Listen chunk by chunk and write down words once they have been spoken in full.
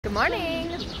Good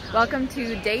morning! Welcome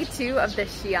to day 2 of the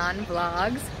Xi'an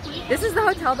vlogs. This is the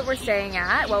hotel that we're staying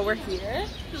at while we're here.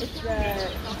 It's the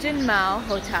Jinmao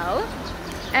Hotel.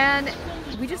 And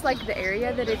we just like the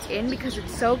area that it's in because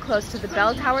it's so close to the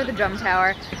bell tower, the drum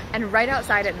tower, and right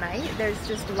outside at night there's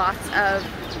just lots of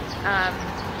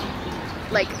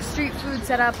like street food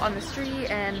set up on the street,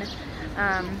 and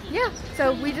yeah,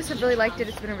 so we just have really liked it.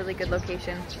 It's been a really good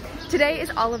location. Today is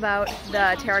all about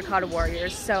the Terracotta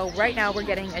Warriors. So right now we're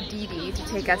getting a DD to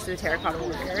take us to the Terracotta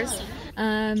Warriors.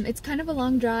 It's kind of a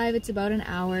long drive. It's about an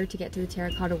hour to get to the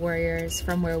Terracotta Warriors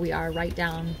from where we are right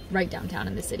downtown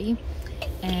in the city.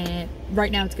 And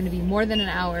right now it's going to be more than an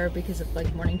hour because of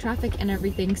like morning traffic and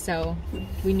everything, so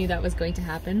we knew that was going to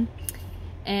happen.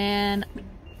 And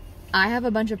I have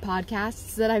a bunch of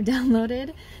podcasts that I've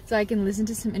downloaded so I can listen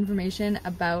to some information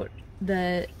about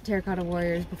the Terracotta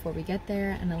Warriors before we get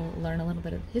there, and I'll learn a little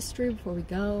bit of history before we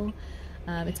go.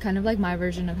 It's kind of like my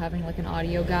version of having like an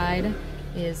audio guide.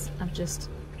 I've just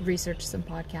researched some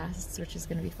podcasts, which is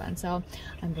going to be fun. So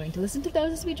I'm going to listen to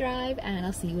those as we drive, and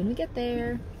I'll see you when we get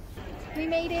there. We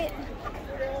made it.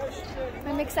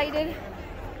 I'm excited.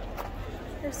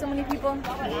 There's so many people.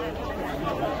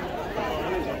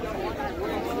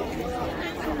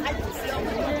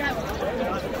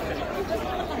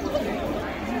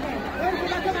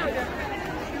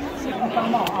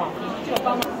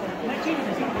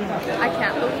 I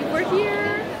can't believe we're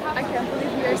here. I can't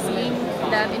believe we are seeing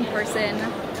them in person.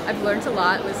 I've learned a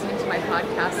lot listening to my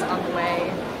podcast on the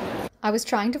way. I was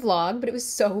trying to vlog, but it was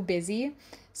so busy,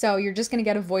 so you're just gonna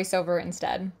get a voiceover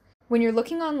instead. When you're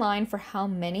looking online for how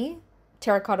many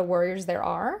Terracotta Warriors there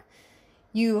are,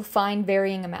 you find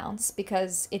varying amounts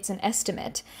because it's an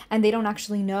estimate and they don't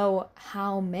actually know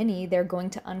how many they're going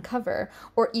to uncover,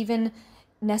 or even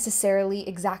necessarily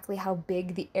exactly how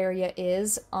big the area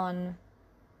is on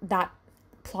that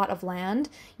plot of land.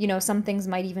 You know, some things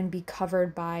might even be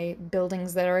covered by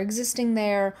buildings that are existing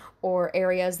there or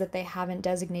areas that they haven't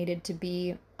designated to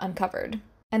be uncovered.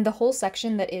 And the whole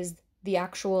section that is the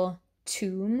actual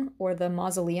tomb or the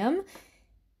mausoleum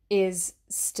is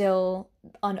still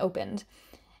unopened.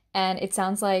 And it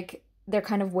sounds like they're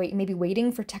kind of maybe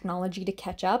waiting for technology to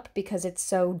catch up because it's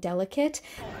so delicate.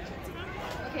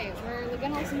 Okay, we're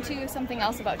gonna listen to something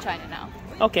else about China now.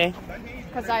 Okay.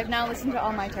 Because I've now listened to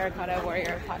all my Terracotta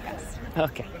Warrior podcasts.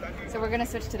 Okay. So we're gonna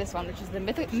switch to this one, which is the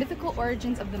mythical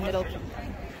origins of the Middle Kingdom.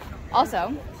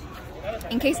 Also,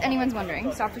 in case anyone's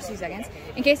wondering, stop for 2 seconds.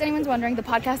 In case anyone's wondering, the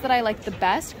podcast that I liked the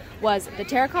best was the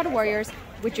Terracotta Warriors,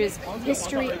 which is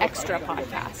History Extra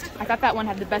podcast. I thought that one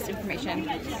had the best information,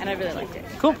 and I really liked it.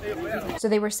 Cool. So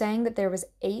they were saying that there was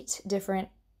 8 different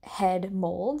head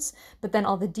molds, but then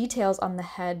all the details on the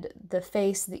head, the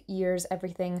face, the ears,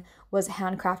 everything was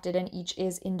handcrafted, and each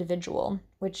is individual,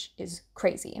 which is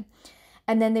crazy.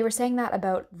 And then they were saying that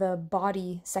about the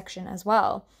body section as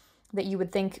well, that you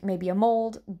would think maybe a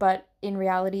mold, but in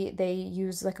reality they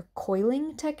use like a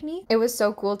coiling technique. It was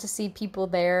so cool to see people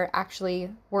there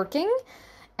actually working,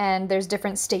 and there's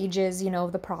different stages, you know,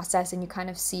 of the process, and you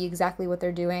kind of see exactly what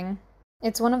they're doing.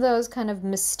 It's one of those kind of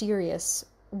mysterious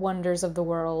wonders of the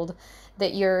world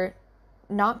that you're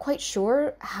not quite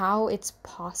sure how it's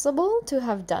possible to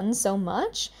have done so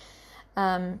much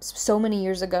so many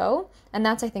years ago, and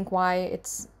that's I think why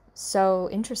it's so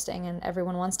interesting and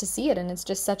everyone wants to see it, and it's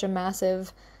just such a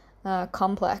massive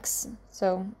complex,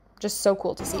 so just so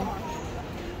cool to see.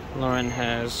 Lauren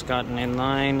has gotten in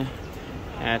line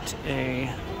at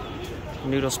a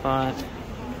noodle spot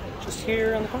just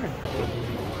here on the corner.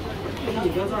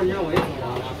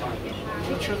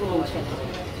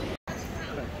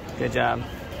 Good job.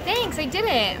 Thanks, I did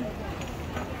it.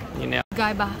 You know. The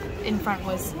guy in front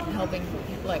was helping,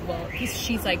 like, well,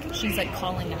 she's like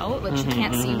calling out, like she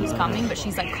can't see who's coming, but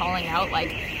she's like calling out,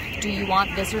 like, do you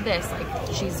want this or this? Like,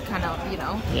 she's kind of, you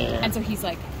know. Yeah. And so he's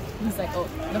like, oh,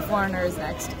 the foreigner is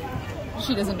next.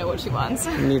 She doesn't know what she wants.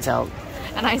 Needs help.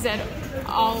 And I said,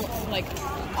 all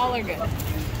are good.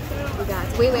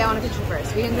 Wait, I want a picture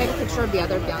first. We didn't take a picture of the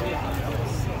other Biang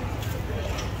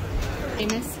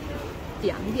famous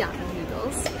Biang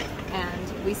noodles,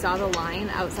 and we saw the line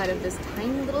outside of this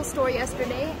tiny little store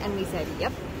yesterday, and we said,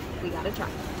 yep, we gotta try.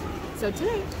 So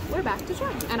today, we're back to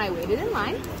try. And I waited in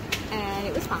line, and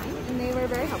it was fine, and they were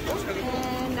very helpful,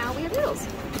 and now we have noodles.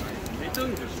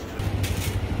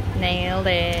 Nailed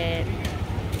it.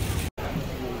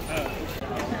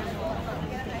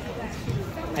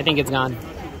 I think it's gone.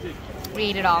 We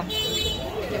ate it all.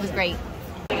 It was great.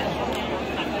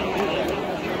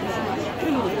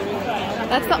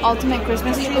 That's the ultimate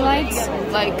Christmas tree lights.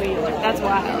 Like, that's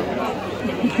wild.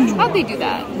 How'd they do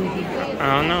that?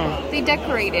 I don't know. They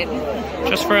decorated.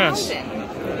 Just for us.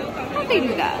 did they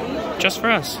do that? Just for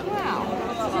us. Wow.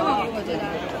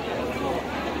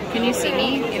 Can you see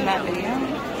me in that video?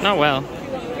 Not well.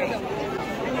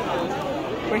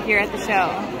 We're here at the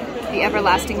show, The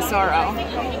Everlasting Sorrow.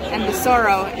 And the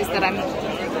sorrow is that I'm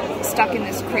stuck in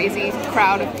this crazy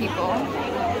crowd of people.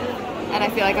 And I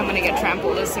feel like I'm gonna get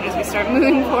trampled as soon as we start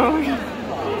moving forward.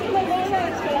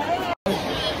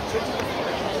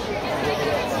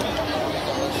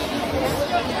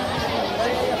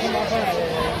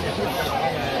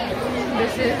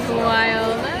 This is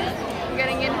wild.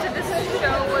 Getting into this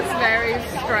show was very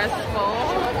stressful.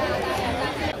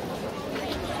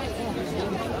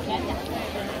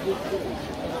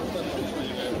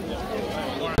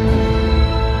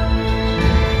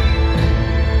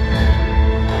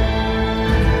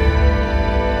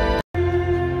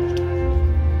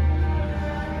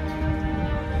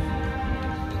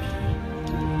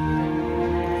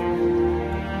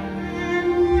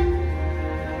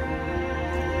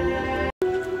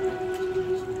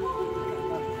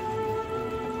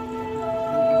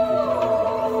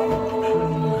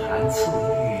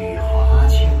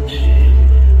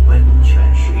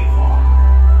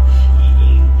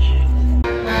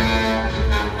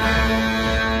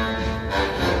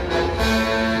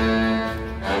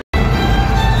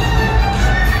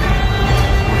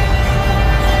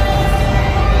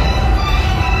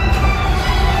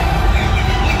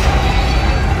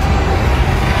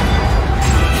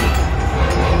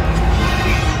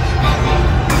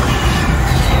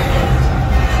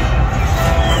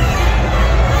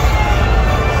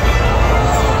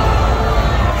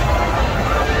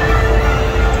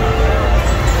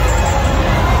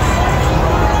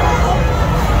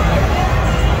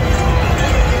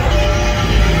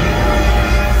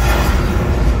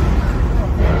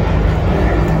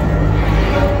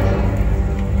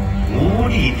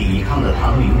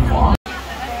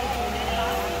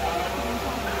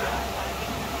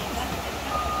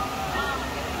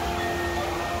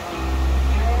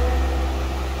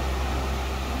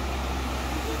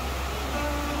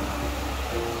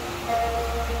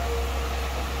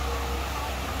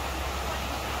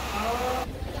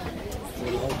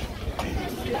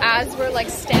 As we're like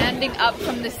standing up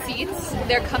from the seats,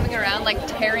 they're coming around like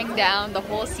tearing down the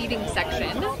whole seating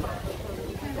section.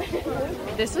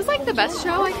 This was like the best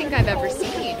show I think I've ever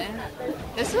seen.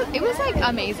 It was like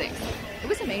amazing. It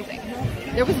was amazing.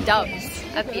 There was doves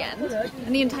at the end,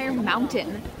 and the entire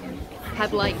mountain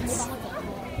had lights.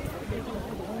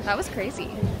 That was crazy.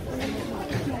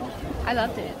 I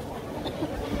loved it.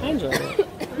 I enjoyed it.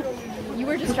 You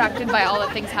were distracted by all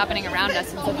the things happening around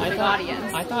us in such a big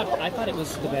audience. I thought it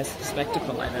was the best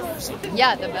spectacle I've ever seen.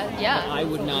 Yeah, the best. Yeah. But I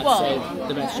would not say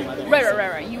the best show I've ever seen.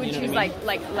 Right. You would choose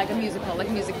like a musical,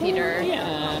 like music theater.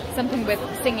 Yeah. Something with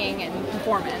singing and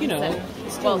performance. You know,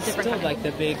 and, still different like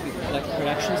the big like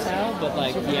production style, but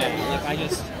like for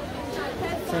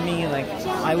me, like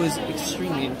I was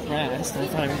extremely impressed. I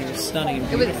thought everything was stunning and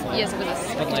beautiful. It was a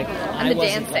but like and the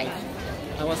dancing.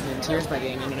 I wasn't in tears by the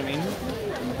end. You know what I mean?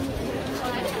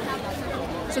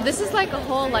 So this is like a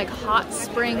whole like hot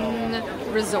spring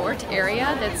resort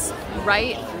area that's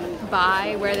right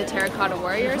by where the Terracotta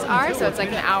Warriors are. So it's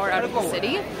like an hour out of the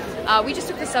city. We just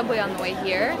took the subway on the way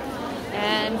here,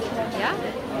 and yeah,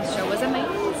 the show was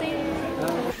amazing.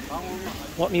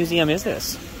 What museum is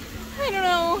this? I don't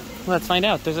know. Well, let's find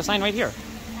out. There's a sign right here.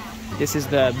 This is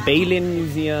the Beilin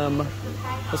Museum,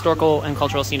 Historical and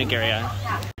Cultural Scenic Area.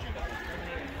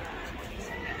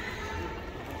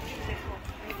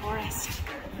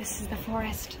 This is the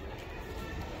forest.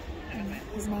 And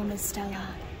his name is Stella.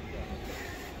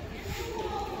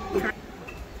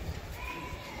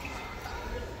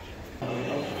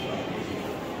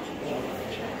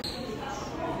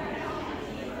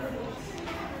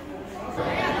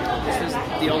 This was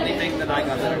the only thing that I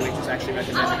got that our waitress actually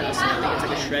recommended us. I think it's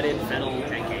like a shredded fennel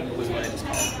pancake was what it's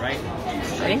called, right?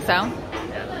 I think so.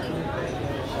 Yeah.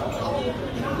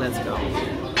 Let's go.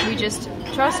 We just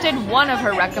trusted one of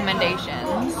her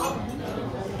recommendations.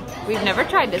 We've never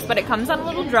tried this, but it comes on a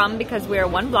little drum because we are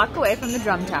 1 block away from the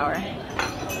drum tower.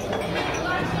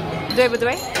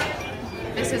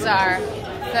 This is our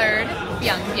third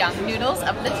Biang noodles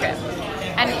of the trip,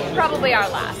 and probably our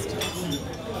last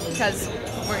because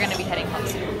we're going to be heading home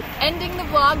soon. Ending the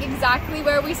vlog exactly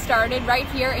where we started, right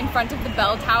here in front of the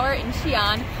bell tower in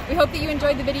Xi'an. We hope that you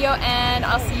enjoyed the video, and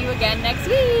I'll see you again next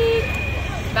week.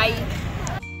 Bye.